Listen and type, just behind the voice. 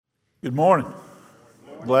Good morning.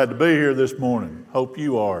 Glad to be here this morning. Hope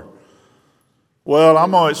you are. Well, I'm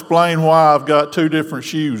going to explain why I've got two different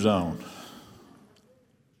shoes on.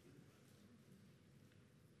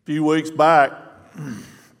 A few weeks back,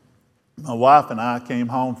 my wife and I came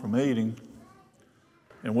home from eating,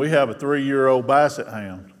 and we have a 3-year-old Basset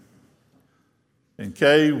Hound. And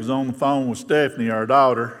Kay was on the phone with Stephanie, our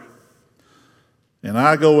daughter, and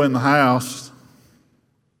I go in the house,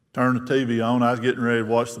 turn the TV on. I was getting ready to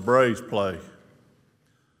watch the Braves play.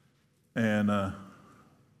 And a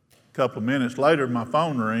couple of minutes later, my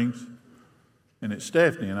phone rings, and it's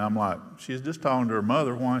Stephanie. And I'm like, she's just talking to her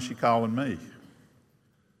mother. Why is she calling me?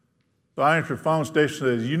 So I answer the phone. Stephanie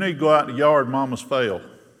says, you need to go out in the yard. Mama's fell.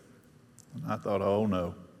 And I thought, oh,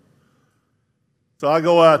 no. So I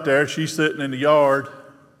go out there. She's sitting in the yard.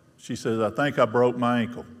 She says, I think I broke my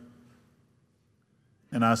ankle.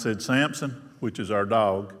 And I said, Samson, which is our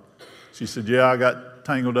dog. She said, yeah, I got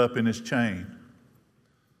tangled up in his chain.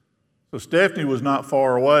 So Stephanie was not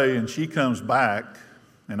far away, and she comes back,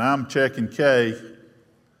 and I'm checking Kay.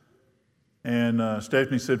 And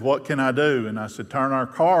Stephanie said, what can I do? And I said, turn our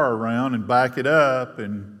car around and back it up,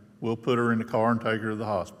 and we'll put her in the car and take her to the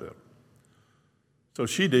hospital. So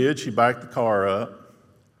she did. She backed the car up.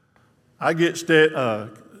 I get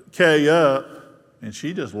Kay up, and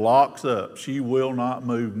she just locks up. She will not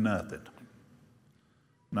move nothing.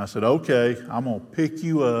 And I said, okay, I'm going to pick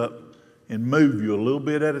you up and move you a little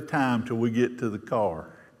bit at a time till we get to the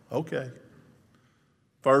car. Okay.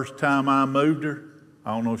 First time I moved her,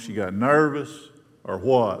 I don't know if she got nervous or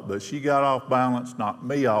what, but she got off balance, knocked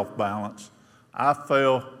me off balance. I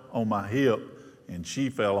fell on my hip, and she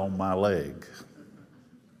fell on my leg.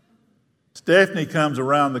 Stephanie comes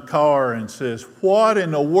around the car and says, what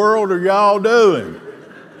in the world are y'all doing?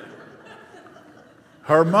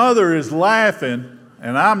 Her mother is laughing,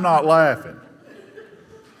 and I'm not laughing.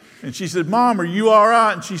 And she said, Mom, are you all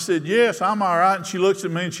right? And she said, yes, I'm all right. And she looks at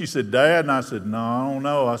me and she said, Dad? And I said, no, I don't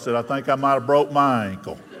know. I said, I think I might have broke my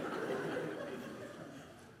ankle.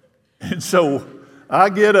 And so I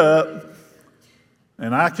get up,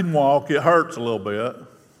 and I can walk. It hurts a little bit.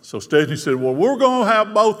 So Stephanie said, well, we're going to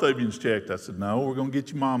have both of you checked. I said, no, we're going to get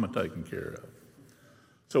your mama taken care of.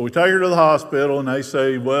 So we take her to the hospital, and they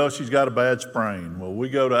say, well, she's got a bad sprain. Well, we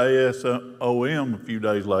go to ASOM a few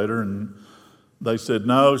days later, and they said,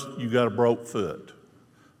 no, you got a broke foot.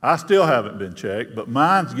 I still haven't been checked, but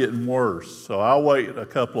mine's getting worse. So I wait a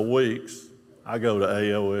couple of weeks. I go to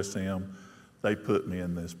AOSM. They put me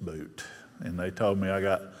in this boot, and they told me I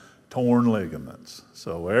got torn ligaments.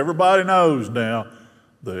 So everybody knows now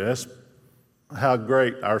that's how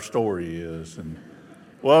great our story is. And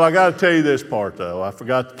well, I got to tell you this part, though. I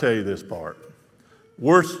forgot to tell you this part.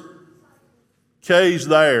 Kay's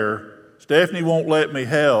there. Stephanie won't let me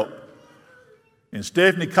help. And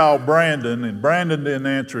Stephanie called Brandon, and Brandon didn't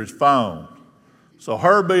answer his phone. So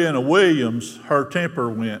her being a Williams, her temper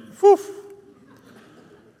went, whoof.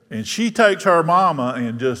 And she takes her mama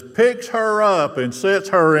and just picks her up and sets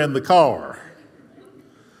her in the car.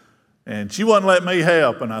 And she wouldn't let me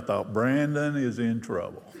help, and I thought, Brandon is in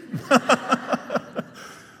trouble.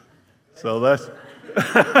 So that's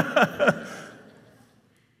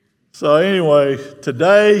so anyway,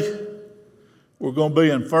 today we're going to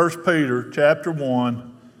be in 1 Peter chapter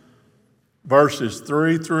 1, verses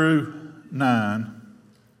 3 through 9.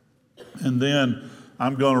 And then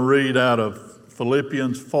I'm going to read out of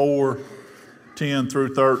Philippians 4, 10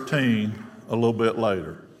 through 13 a little bit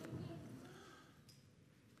later.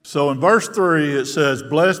 So in verse 3 it says,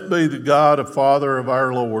 blessed be the God and Father of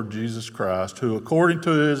our Lord Jesus Christ, who according to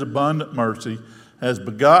his abundant mercy has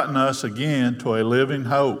begotten us again to a living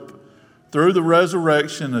hope through the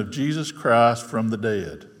resurrection of Jesus Christ from the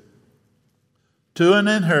dead, to an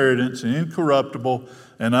inheritance incorruptible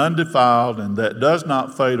and undefiled, and that does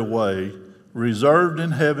not fade away, reserved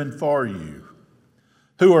in heaven for you,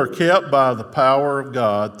 who are kept by the power of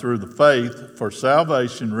God through the faith for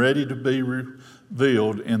salvation ready to be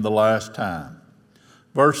revealed in the last time.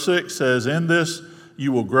 Verse 6 says, in this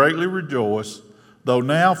you will greatly rejoice, though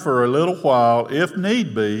now for a little while, if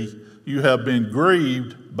need be, you have been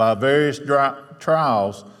grieved by various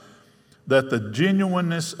trials, that the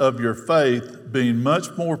genuineness of your faith, being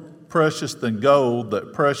much more precious than gold,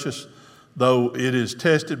 that precious though it is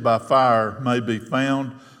tested by fire, may be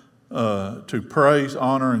found to praise,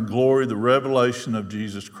 honor, and glory the revelation of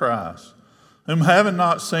Jesus Christ, whom having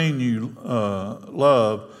not seen you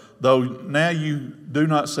love, though now you do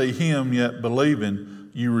not see him, yet believing,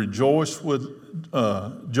 you rejoice with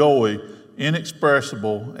joy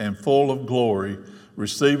inexpressible and full of glory,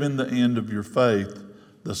 receiving the end of your faith,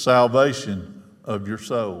 the salvation of your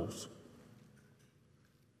souls.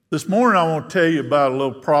 This morning I want to tell you about a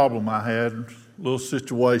little problem I had, a little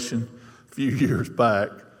situation a few years back.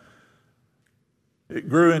 It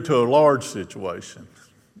grew into a large situation.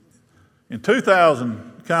 In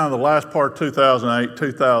 2000, kind of the last part of 2008,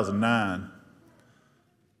 2009,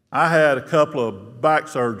 I had a couple of back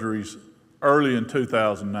surgeries early in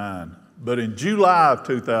 2009. But in July of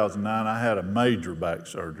 2009, I had a major back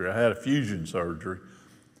surgery. I had a fusion surgery.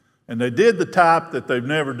 And they did the type that they've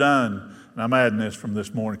never done. And I'm adding this from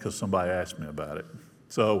this morning because somebody asked me about it.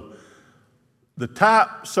 So the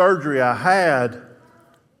type surgery I had,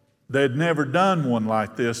 they'd never done one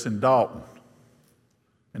like this in Dalton.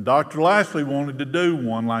 And Dr. Lashley wanted to do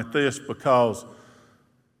one like this because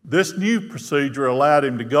this new procedure allowed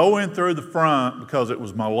him to go in through the front because it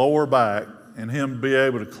was my lower back and him be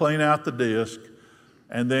able to clean out the disc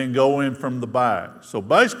and then go in from the back. So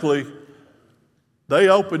basically, they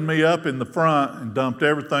opened me up in the front and dumped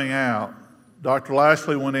everything out. Dr.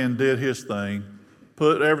 Lashley went in and did his thing,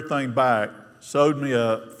 put everything back, sewed me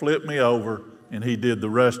up, flipped me over, and he did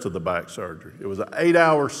the rest of the back surgery. It was an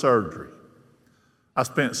 8-hour surgery. I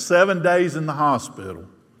spent 7 days in the hospital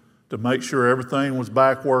to make sure everything was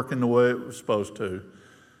back working the way it was supposed to.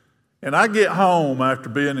 And I get home after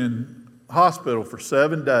being in hospital for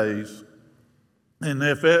 7 days, and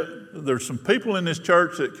there's some people in this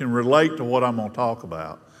church that can relate to what I'm going to talk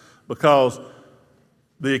about, because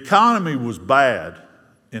the economy was bad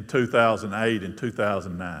in 2008 and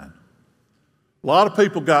 2009. A lot of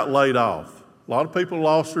people got laid off. A lot of people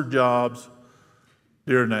lost their jobs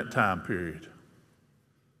during that time period.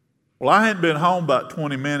 Well, I hadn't been home about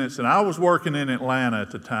 20 minutes, and I was working in Atlanta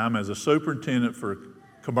at the time as a superintendent for a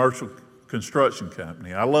commercial construction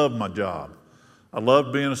company. I loved my job. I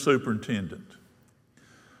loved being a superintendent.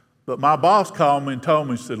 But my boss called me and told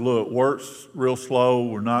me, he said, look, work's real slow.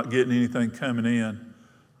 We're not getting anything coming in.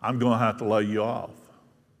 I'm going to have to lay you off.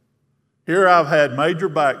 Here I've had major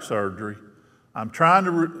back surgery. I'm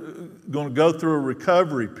going to go through a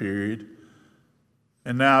recovery period,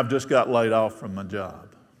 and now I've just got laid off from my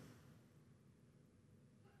job.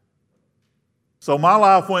 So my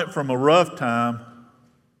life went from a rough time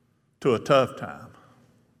to a tough time.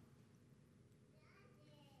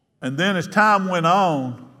 And then as time went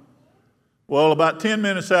on, well, about 10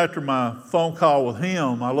 minutes after my phone call with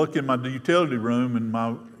him, I look in my utility room, and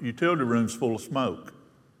my utility room's full of smoke.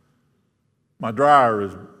 My dryer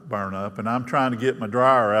is burned up, and I'm trying to get my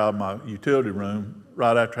dryer out of my utility room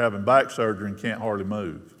right after having back surgery and can't hardly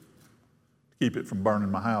move to keep it from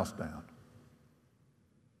burning my house down.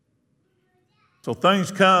 So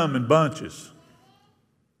things come in bunches.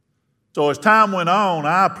 So as time went on,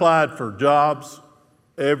 I applied for jobs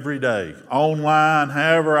every day, online,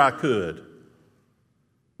 however I could.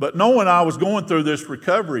 But knowing I was going through this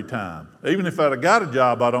recovery time, even if I'd have got a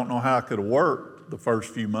job, I don't know how I could have worked the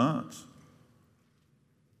first few months.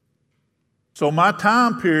 So my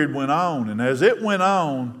time period went on, and as it went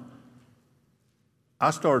on, I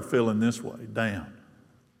started feeling this way, down.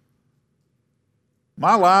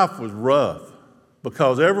 My life was rough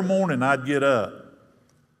because every morning I'd get up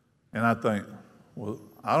and I'd think, well,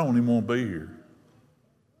 I don't even want to be here.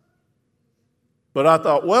 But I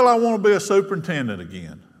thought, well, I want to be a superintendent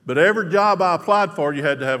again. But every job I applied for, you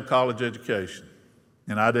had to have a college education,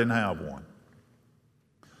 and I didn't have one.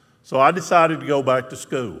 So I decided to go back to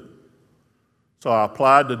school. So I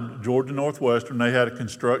applied to Georgia Northwestern. They had a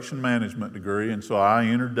construction management degree, and so I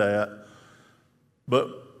entered that. But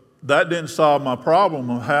that didn't solve my problem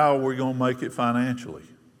of how we're going to make it financially.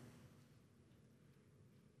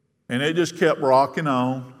 And it just kept rocking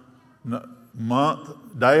on,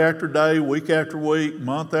 day after day, week after week,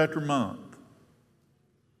 month after month.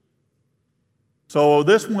 So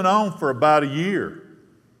this went on for about a year.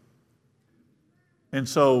 And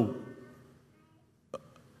so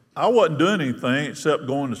I wasn't doing anything except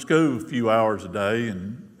going to school a few hours a day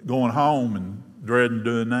and going home and dreading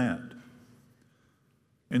doing that.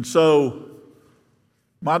 And so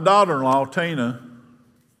my daughter-in-law, Tina,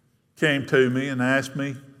 came to me and asked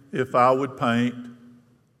me if I would paint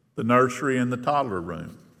the nursery and the toddler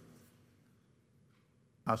room.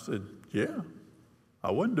 I said, yeah,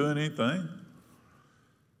 I wasn't doing anything.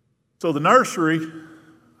 So the nursery,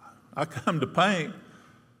 I come to paint,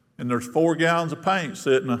 and there's 4 gallons of paint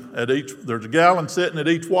sitting at each, there's a gallon sitting at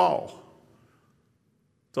each wall.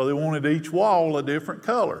 So they wanted each wall a different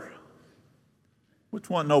color, which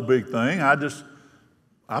wasn't no big thing.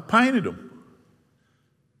 I painted them.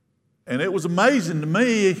 And it was amazing to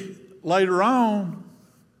me later on,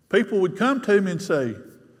 people would come to me and say,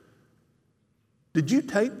 did you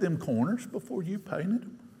tape them corners before you painted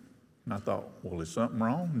them? And I thought, well, is something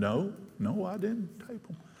wrong? No, I didn't tape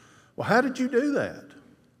them. Well, how did you do that?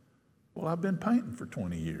 Well, I've been painting for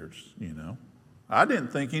 20 years, I didn't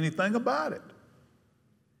think anything about it.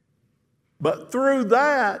 But through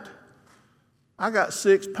that, I got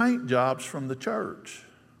 6 paint jobs from the church.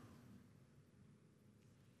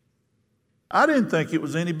 I didn't think it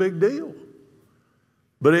was any big deal,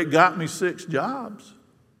 but it got me 6 jobs.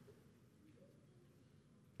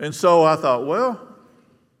 And so I thought, well,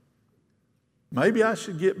 maybe I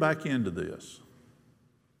should get back into this.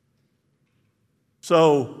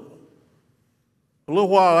 So a little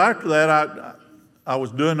while after that, I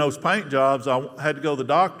was doing those paint jobs. I had to go to the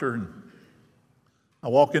doctor, and I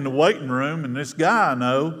walk in the waiting room, and this guy I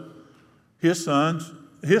know, his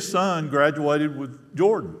son graduated with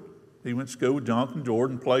Jordan. He went to school with Jonathan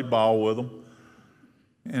Jordan, played ball with him.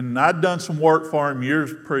 And I'd done some work for him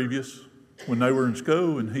years previous when they were in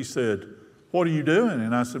school, and he said, "What are you doing?"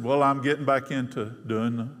 And I said, "Well, I'm getting back into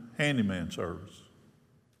doing the handyman service."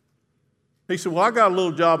 He said, "Well, I got a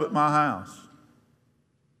little job at my house."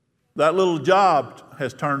 That little job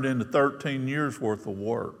has turned into 13 years worth of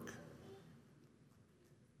work.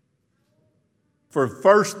 For the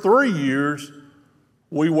first 3 years,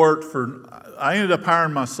 I ended up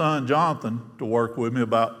hiring my son, Jonathan, to work with me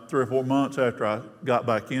about 3 or 4 months after I got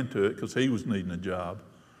back into it because he was needing a job.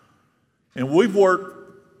 And we've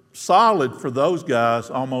worked solid for those guys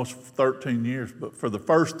almost 13 years. But for the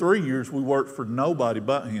first 3 years, we worked for nobody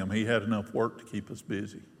but him. He had enough work to keep us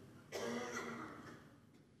busy.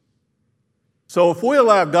 So if we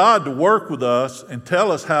allow God to work with us and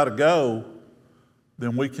tell us how to go,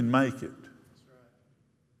 then we can make it.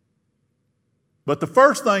 But the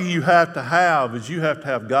first thing you have to have is you have to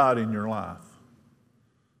have God in your life.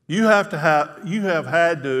 You have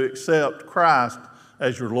had to accept Christ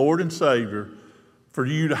as your Lord and Savior for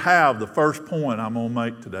you to have the first point I'm going to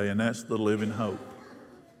make today, and that's the living hope.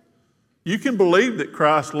 You can believe that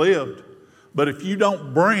Christ lived, but if you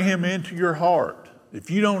don't bring Him into your heart, if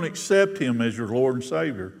you don't accept Him as your Lord and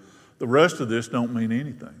Savior, the rest of this don't mean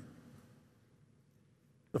anything.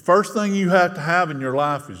 The first thing you have to have in your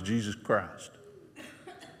life is Jesus Christ.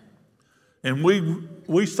 And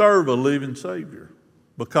we serve a living Savior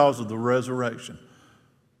because of the resurrection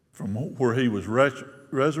from where He was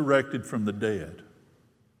resurrected from the dead.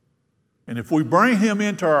 And if we bring Him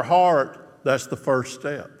into our heart, that's the first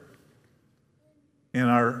step in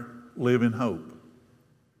our living hope.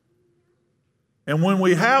 And when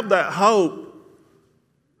we have that hope,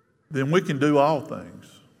 then we can do all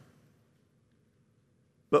things.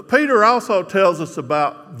 But Peter also tells us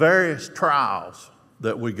about various trials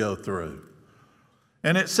that we go through.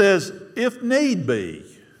 And it says, if need be.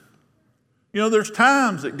 There's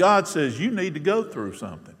times that God says you need to go through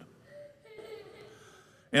something.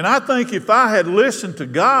 And I think if I had listened to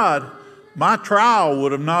God, my trial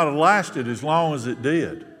would have not have lasted as long as it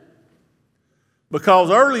did. Because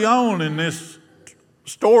early on in this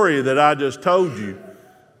story that I just told you,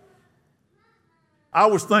 I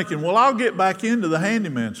was thinking, well, I'll get back into the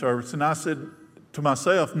handyman service. And I said to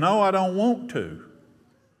myself, no, I don't want to.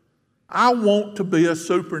 I want to be a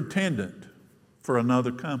superintendent for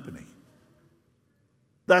another company.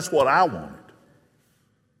 That's what I wanted.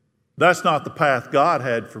 That's not the path God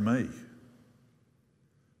had for me.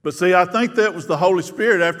 But see, I think that was the Holy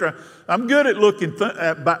Spirit. I'm good at looking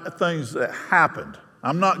at things that happened.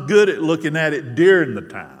 I'm not good at looking at it during the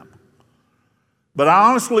time. But I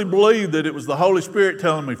honestly believe that it was the Holy Spirit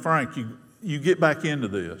telling me, Frank, you get back into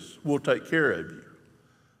this. We'll take care of you.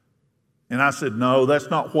 And I said, no, that's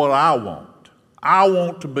not what I want. I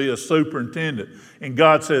want to be a superintendent. And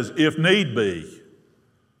God says, if need be.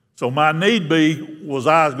 So my need be was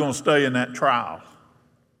I was going to stay in that trial.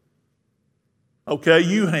 Okay,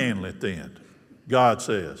 you handle it then, God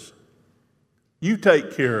says. You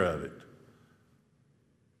take care of it.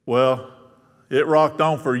 Well, it rocked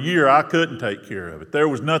on for a year. I couldn't take care of it. There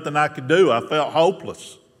was nothing I could do. I felt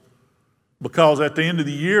hopeless because at the end of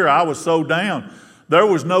the year, I was so down. There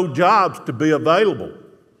was no jobs to be available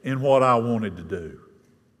in what I wanted to do.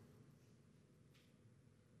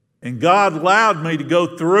 And God allowed me to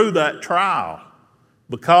go through that trial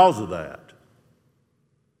because of that.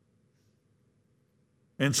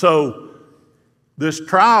 And so this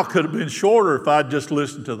trial could have been shorter if I'd just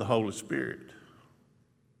listened to the Holy Spirit.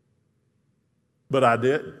 But I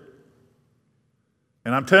didn't.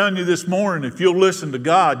 And I'm telling you this morning, if you'll listen to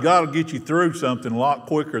God, God will get you through something a lot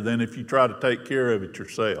quicker than if you try to take care of it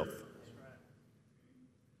yourself.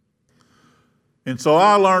 And so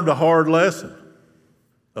I learned a hard lesson,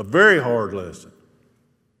 a very hard lesson.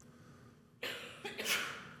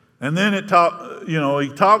 And then he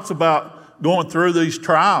talks about going through these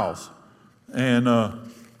trials. And,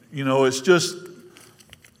 it's just,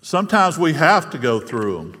 sometimes we have to go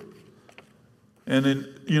through them. And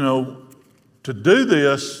then, to do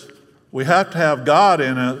this, we have to have God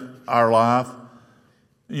in our life.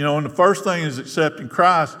 And the first thing is accepting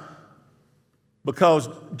Christ, because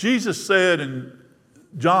Jesus said in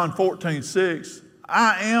John 14:6,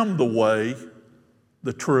 I am the way,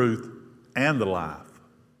 the truth, and the life.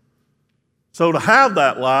 So to have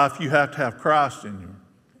that life, you have to have Christ in your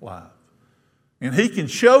life. And He can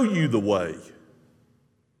show you the way.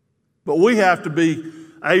 But we have to be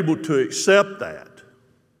able to accept that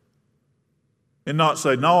and not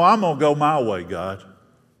say, no, I'm going to go my way, God.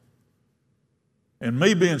 And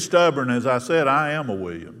me being stubborn, as I said, I am a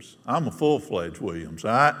Williams. I'm a full-fledged Williams.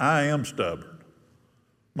 I am stubborn.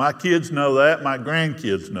 My kids know that. My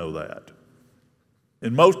grandkids know that.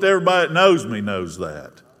 And most everybody that knows me knows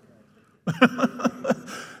that.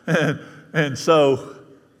 and so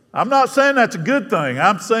I'm not saying that's a good thing.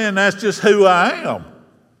 I'm saying that's just who I am.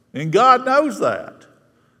 And God knows that.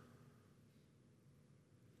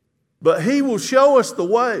 But He will show us the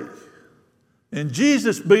way. And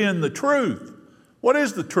Jesus being the truth. What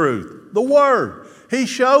is the truth? The Word. He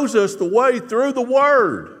shows us the way through the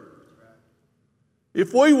Word.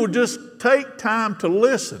 If we will just take time to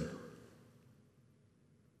listen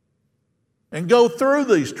and go through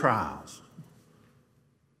these trials.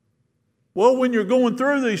 Well, when you're going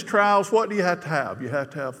through these trials, what do you have to have? You have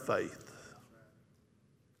to have faith.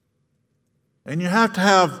 And you have to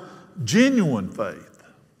have genuine faith.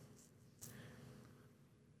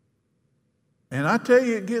 And I tell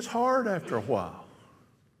you, it gets hard after a while.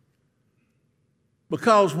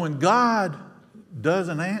 Because when God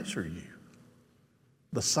doesn't answer you,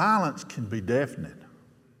 the silence can be deafening.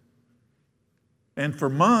 And for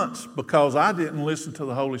months, because I didn't listen to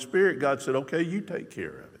the Holy Spirit, God said, okay, you take care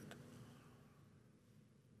of it.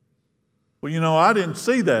 Well, I didn't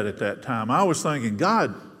see that at that time. I was thinking,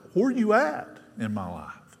 God, where are you at in my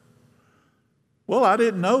life? Well, I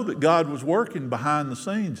didn't know that God was working behind the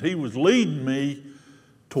scenes. He was leading me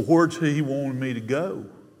towards who He wanted me to go.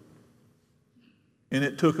 And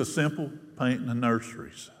it took a simple painting of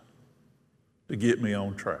nurseries to get me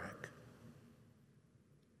on track.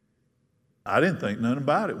 I didn't think nothing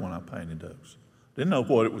about it when I painted those. Didn't know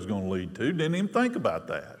what it was going to lead to. Didn't even think about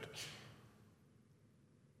that.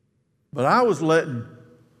 But I was letting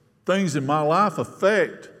things in my life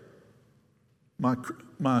affect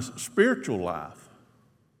my spiritual life,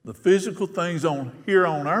 the physical things here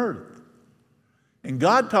on earth. And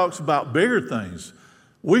God talks about bigger things.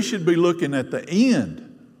 We should be looking at the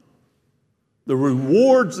end, the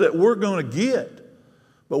rewards that we're going to get.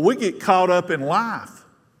 But we get caught up in life,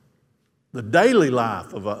 the daily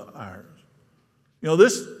life of ours.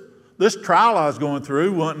 This trial I was going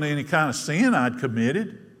through wasn't any kind of sin I'd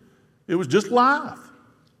committed. It was just life.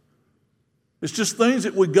 It's just things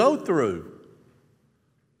that we go through.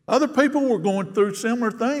 Other people were going through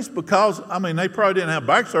similar things because, they probably didn't have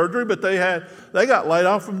back surgery, but they got laid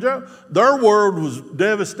off from job. Their world was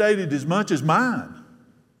devastated as much as mine.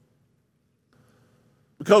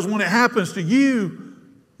 Because when it happens to you,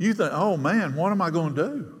 you think, oh man, what am I going to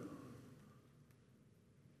do?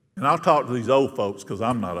 And I'll talk to these old folks because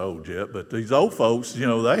I'm not old yet, but these old folks,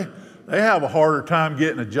 they have a harder time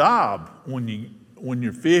getting a job when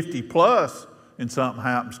you're 50 plus and something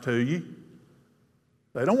happens to you.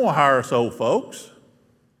 They don't want to hire us old folks.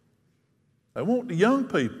 They want the young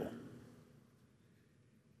people.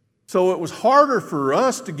 So it was harder for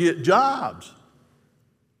us to get jobs.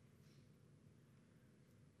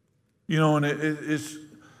 And it's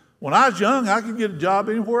when I was young, I could get a job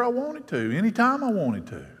anywhere I wanted to, anytime I wanted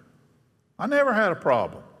to. I never had a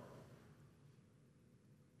problem.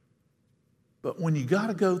 But when you got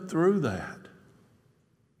to go through that,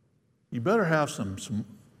 you better have some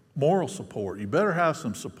moral support. You better have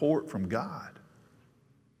some support from God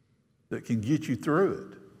that can get you through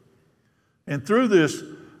it. And through this,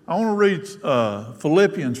 I want to read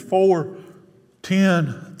Philippians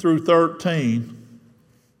 4:10 through 13.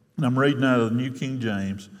 And I'm reading out of the New King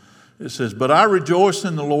James. It says, "But I rejoice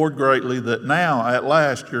in the Lord greatly that now at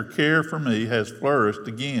last your care for me has flourished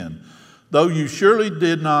again, though you surely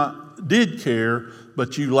did care,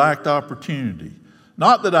 but you lacked opportunity.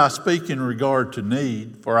 Not that I speak in regard to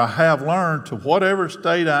need, for I have learned to whatever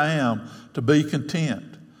state I am to be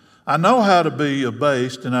content. I know how to be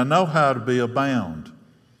abased, and I know how to be abound.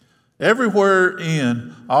 Everywhere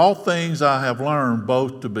in all things I have learned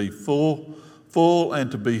both to be full and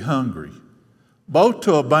to be hungry, both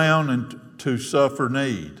to abound and to suffer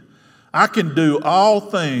need. I can do all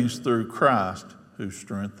things through Christ who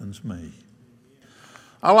strengthens me."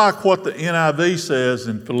 I like what the NIV says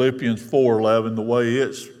in Philippians 4:11, the way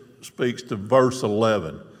it speaks to verse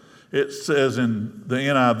 11. It says in the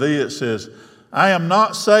NIV, it says, I am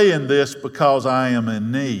not saying this because I am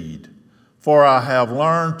in need, for I have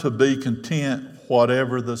learned to be content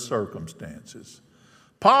whatever the circumstances.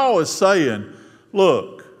 Paul is saying,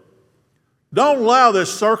 look, don't allow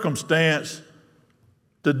this circumstance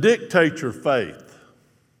to dictate your faith.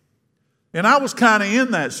 And I was kind of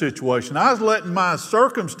in that situation. I was letting my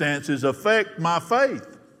circumstances affect my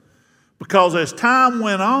faith. Because as time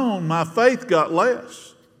went on, my faith got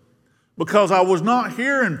less. Because I was not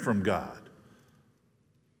hearing from God.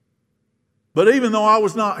 But even though I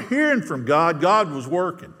was not hearing from God, God was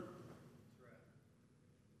working.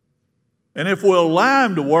 And if we'll allow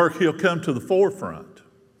Him to work, He'll come to the forefront.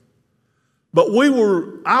 But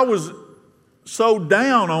I was so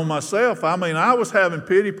down on myself. I mean, I was having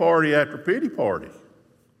pity party after pity party,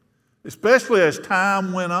 especially as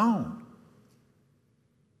time went on.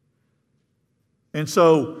 And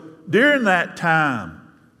so during that time,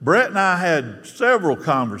 Brett and I had several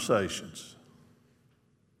conversations.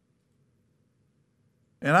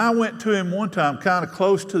 And I went to him one time, kind of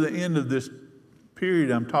close to the end of this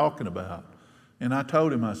period I'm talking about. And I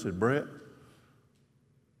told him, I said, Brett,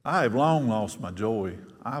 I have long lost my joy.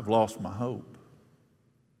 I've lost my hope.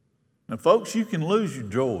 Now, folks, you can lose your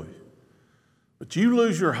joy, but you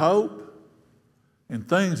lose your hope, and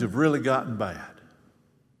things have really gotten bad.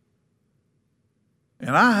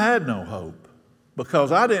 And I had no hope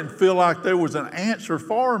because I didn't feel like there was an answer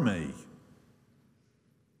for me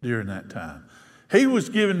during that time. He was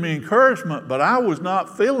giving me encouragement, but I was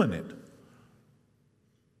not feeling it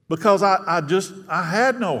because I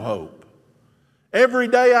had no hope. Every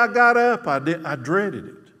day I got up, I dreaded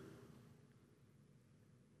it.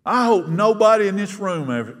 I hope nobody in this room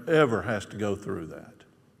ever has to go through that.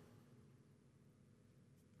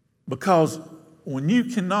 Because when you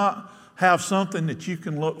cannot have something that you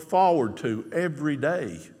can look forward to every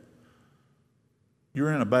day,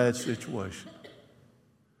 you're in a bad situation.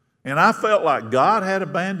 And I felt like God had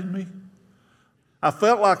abandoned me. I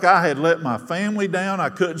felt like I had let my family down. I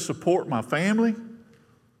couldn't support my family.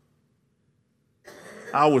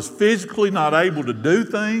 I was physically not able to do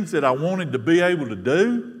things that I wanted to be able to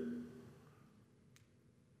do.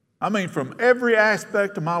 I mean, from every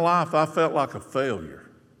aspect of my life, I felt like a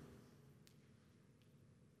failure.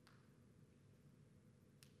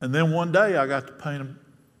 And then one day I got to paint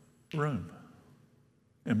a room,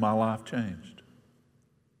 and my life changed.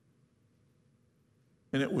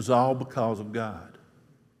 And it was all because of God.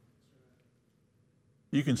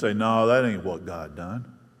 You can say, no, that ain't what God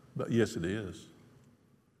done. But yes, it is.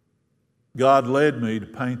 God led me to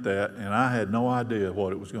paint that, and I had no idea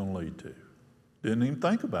what it was going to lead to. Didn't even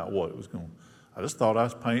think about what it was going to. I just thought I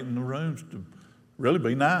was painting the rooms to really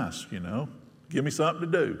be nice, give me something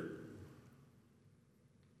to do.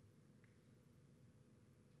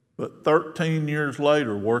 But 13 years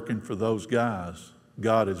later, working for those guys,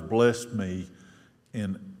 God has blessed me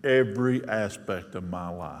in every aspect of my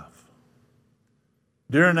life.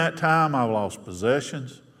 During that time, I lost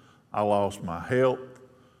possessions. I lost my health.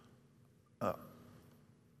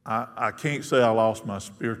 I can't say I lost my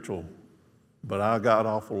spiritual, but I got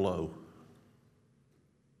awful low.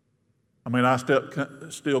 I mean, I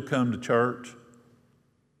still come to church,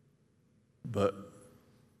 but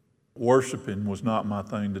worshiping was not my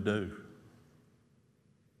thing to do.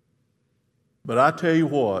 But I tell you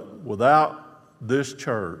what, without this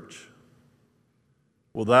church,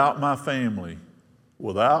 without my family,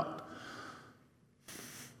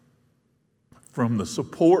 from the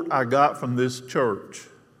support I got from this church,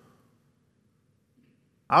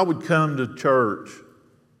 I would come to church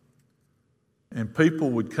and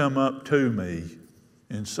people would come up to me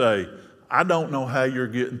and say, I don't know how you're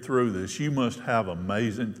getting through this. You must have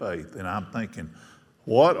amazing faith. And I'm thinking,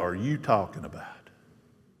 what are you talking about?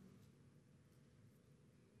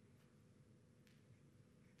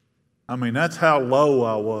 I mean, that's how low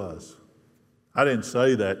I was. I didn't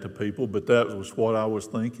say that to people, but that was what I was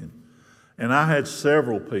thinking. And I had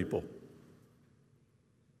several people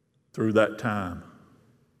through that time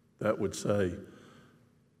that would say,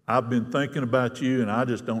 I've been thinking about you, and I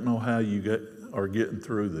just don't know how you are getting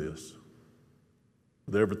through this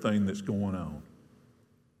with everything that's going on.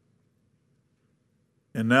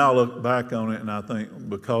 And now I look back on it and I think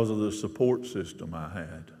because of the support system I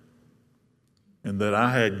had and that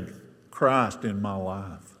I had Christ in my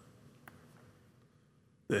life,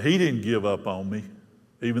 that He didn't give up on me,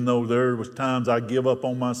 even though there was times I give up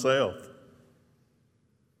on myself.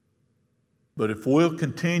 But if we'll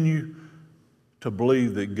continue to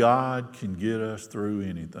believe that God can get us through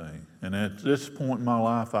anything, and at this point in my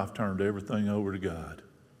life, I've turned everything over to God.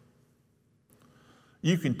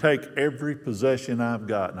 You can take every possession I've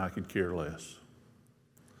got and I could care less.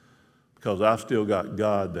 because I've still got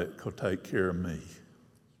God that will take care of me.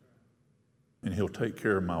 And He'll take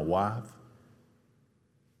care of my wife.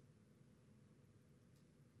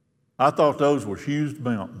 I thought those were huge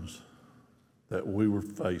mountains that we were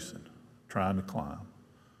facing, trying to climb.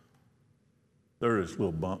 There is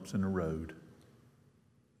little bumps in the road.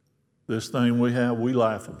 This thing we have, we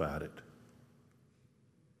laugh about it.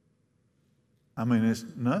 I mean, it's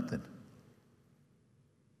nothing.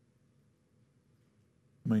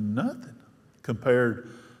 I mean, nothing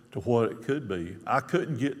compared to what it could be. I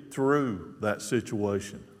couldn't get through that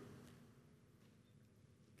situation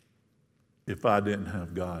if I didn't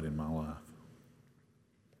have God in my life.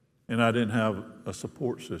 And I didn't have a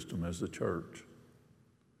support system as the church.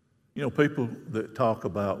 You know, people that talk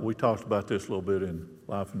about, we talked about this a little bit in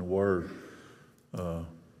Life in the Word,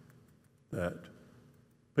 that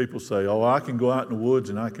people say, oh, I can go out in the woods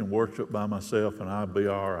and I can worship by myself and I'll be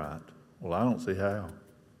all right. Well, I don't see how.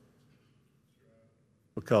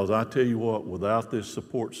 Because I tell you what, without this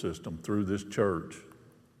support system through this church,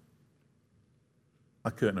 I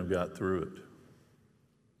couldn't have got through it.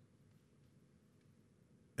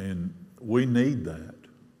 And we need that.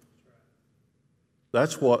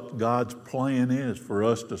 That's what God's plan is, for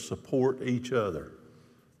us to support each other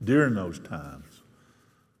during those times.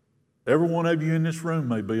 Every one of you in this room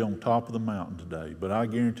may be on top of the mountain today, but I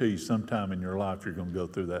guarantee you sometime in your life you're going to go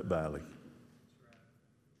through that valley.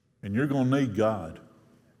 And you're going to need God.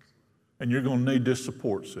 And you're going to need this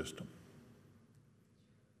support system.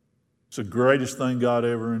 It's the greatest thing God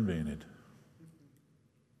ever invented.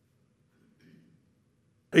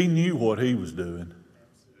 He knew what He was doing.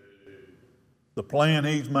 The plan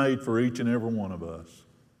He's made for each and every one of us.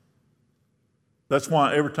 That's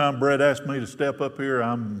why every time Brett asks me to step up here,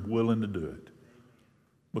 I'm willing to do it.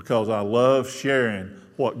 Because I love sharing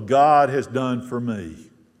what God has done for me.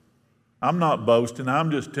 I'm not boasting.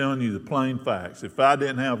 I'm just telling you the plain facts. If I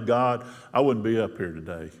didn't have God, I wouldn't be up here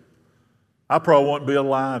today. I probably wouldn't be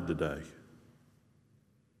alive today.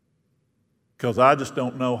 Because I just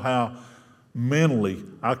don't know how mentally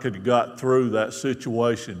I could have got through that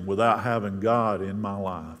situation without having God in my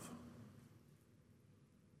life.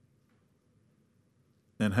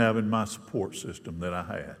 And having my support system that I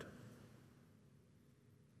had.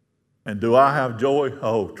 And do I have joy?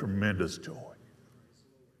 Oh, tremendous joy.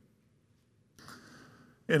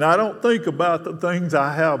 And I don't think about the things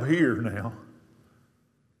I have here now.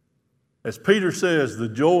 As Peter says, the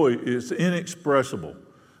joy is inexpressible.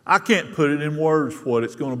 I can't put it in words what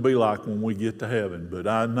it's going to be like when we get to heaven, but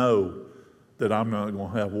I know that I'm not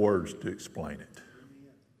going to have words to explain it.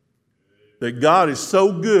 That God is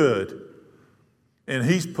so good and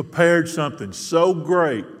He's prepared something so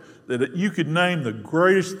great that you could name the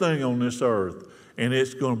greatest thing on this earth and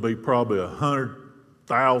it's going to be probably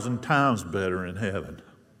 100,000 times better in heaven.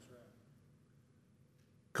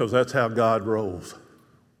 Because that's how God rolls.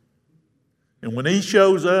 And when He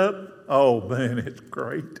shows up, oh man, it's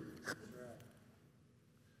great.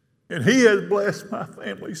 And He has blessed my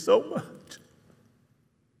family so much.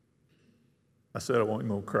 I said I wasn't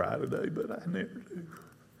going to cry today, but I never do.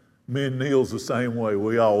 Me and Neil's the same way.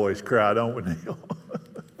 We always cry, don't we, Neil?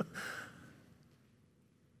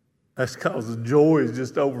 That's because the joy is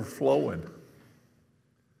just overflowing.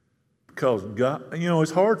 Because God, you know,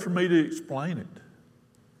 it's hard for me to explain it.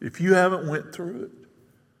 If you haven't went through it,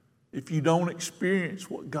 if you don't experience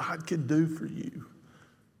what God can do for you,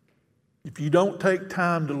 if you don't take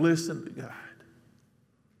time to listen to God.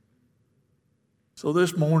 So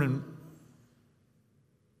this morning,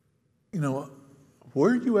 you know,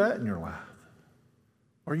 where are you at in your life?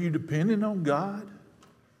 Are you depending on God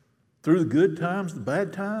through the good times, the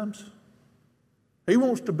bad times? He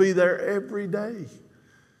wants to be there every day.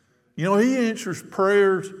 You know, He answers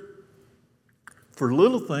prayers for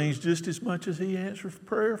little things just as much as He answers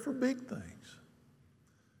prayer for big things.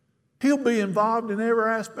 He'll be involved in every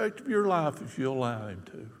aspect of your life if you allow Him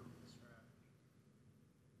to.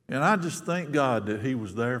 And I just thank God that He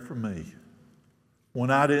was there for me. When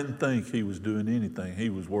I didn't think He was doing anything, He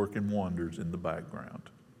was working wonders in the background.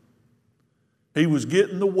 He was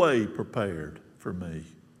getting the way prepared for me.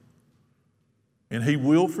 And He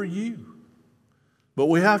will for you. But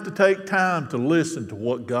we have to take time to listen to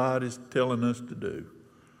what God is telling us to do.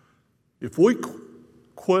 If we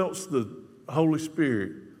quench the Holy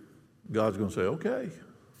Spirit, God's going to say, okay.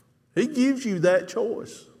 He gives you that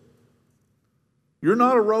choice. You're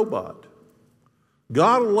not a robot.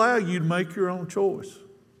 God will allow you to make your own choice.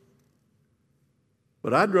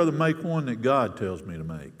 But I'd rather make one that God tells me to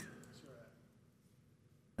make.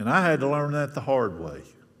 And I had to learn that the hard way.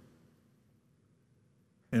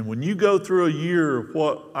 And when you go through a year of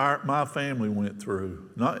what my family went through,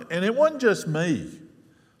 and it wasn't just me.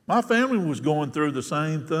 My family was going through the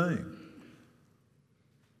same thing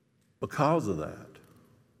because of that.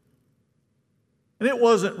 And it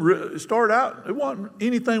wasn't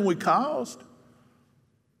anything we caused.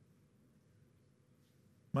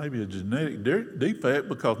 Maybe a genetic defect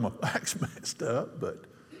because my back's messed up, but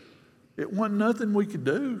it wasn't nothing we could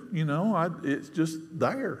do. It's just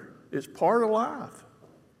there. It's part of life.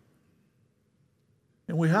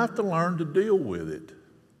 And we have to learn to deal with it.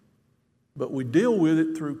 But we deal with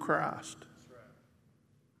it through Christ.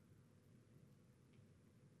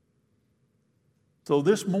 So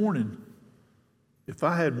this morning, if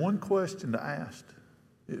I had one question to ask,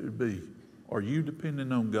 it would be, are you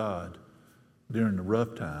depending on God during the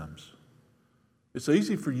rough times? It's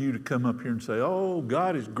easy for you to come up here and say, oh,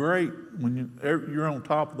 God is great when you're on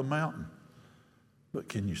top of the mountain. But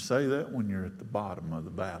can you say that when you're at the bottom of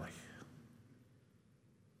the valley?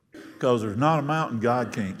 Because there's not a mountain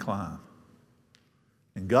God can't climb.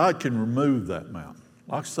 And God can remove that mountain.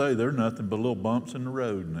 Like I say, they're nothing but little bumps in the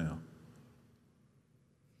road now.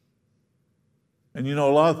 And a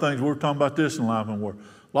lot of things, we were talking about this in Life and War.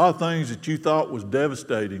 A lot of things that you thought was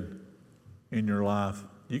devastating in your life,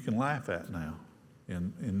 you can laugh at now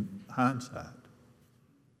in hindsight.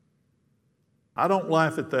 I don't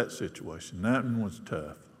laugh at that situation. That one was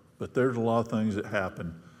tough. But there's a lot of things that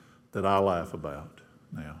happen that I laugh about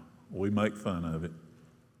now. We make fun of it.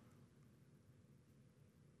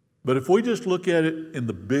 But if we just look at it in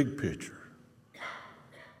the big picture,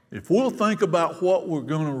 if we'll think about what we're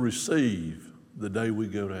going to receive the day we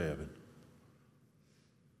go to heaven.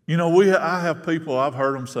 I have people, I've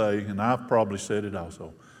heard them say, and I've probably said it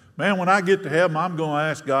also, man, when I get to heaven, I'm going to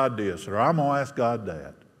ask God this, or I'm going to ask God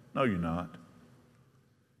that. No, you're not.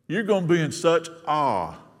 You're going to be in such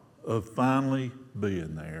awe of finally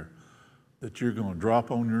being there that you're going to drop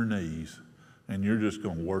on your knees and you're just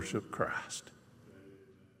going to worship Christ.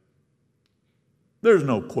 There's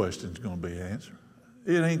no questions going to be answered.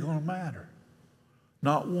 It ain't going to matter.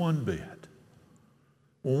 Not one bit.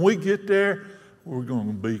 When we get there, we're going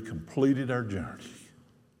to be completed our journey.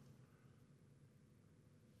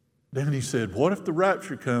 Then he said, what if the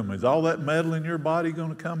rapture comes? Is all that metal in your body going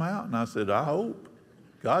to come out? And I said, I hope.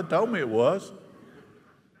 God told me it was.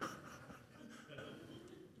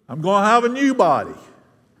 I'm going to have a new body.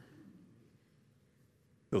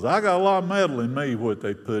 Because I got a lot of metal in me, what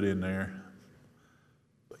they put in there.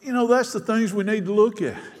 But that's the things we need to look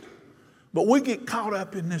at. But we get caught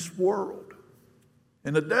up in this world.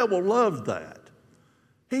 And the devil loves that.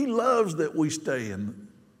 He loves that we stay and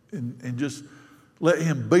just let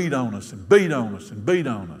him beat on us and beat on us and beat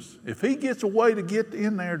on us. If he gets a way to get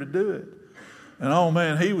in there to do it. And oh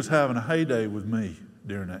man, he was having a heyday with me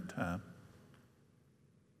during that time.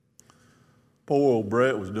 Poor old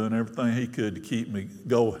Brett was doing everything he could to keep me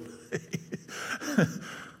going.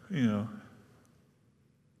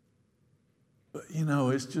 But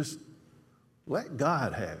it's just let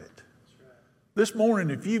God have it. This morning,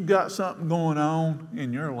 if you've got something going on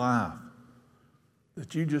in your life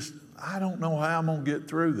that I don't know how I'm going to get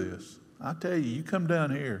through this. I tell you, you come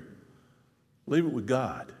down here, leave it with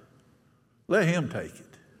God. Let him take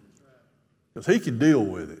it. Because he can deal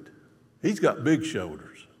with it. He's got big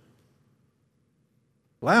shoulders.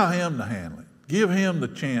 Allow him to handle it. Give him the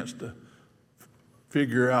chance to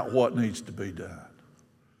figure out what needs to be done.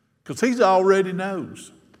 Because he already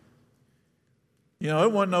knows.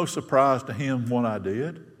 It wasn't no surprise to him what I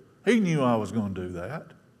did. He knew I was going to do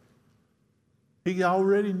that. He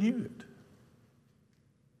already knew it.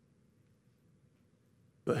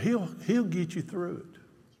 But he'll get you through it.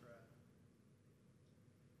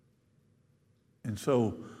 And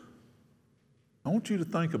so I want you to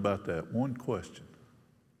think about that one question.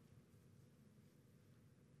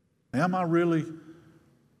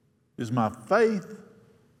 Is my faith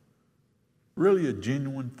really a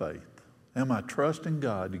genuine faith? Am I trusting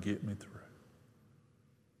God to get me through?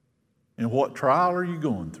 And what trial are you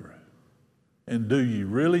going through? And do you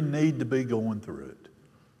really need to be going through it?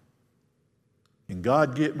 Can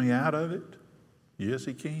God get me out of it? Yes,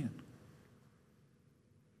 he can.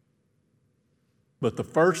 But the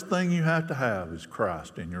first thing you have to have is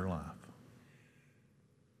Christ in your life.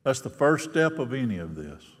 That's the first step of any of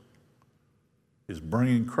this, is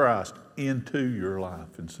bringing Christ into your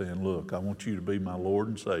life and saying, look, I want you to be my Lord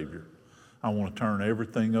and Savior. I want to turn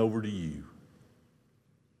everything over to you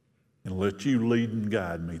and let you lead and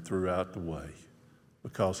guide me throughout the way,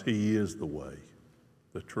 because he is the way,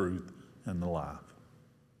 the truth, and the life.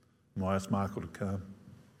 I'm going to ask Michael to come.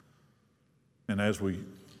 And as we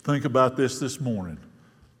think about this morning,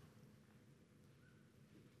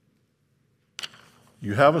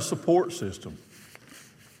 You have a support system.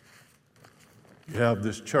 You have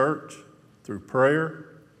this church through prayer.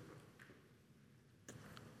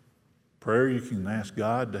 Prayer, you can ask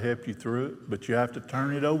God to help you through it, but you have to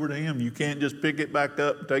turn it over to Him. You can't just pick it back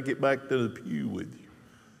up and take it back to the pew with you.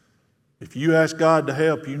 If you ask God to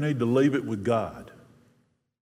help, you need to leave it with God.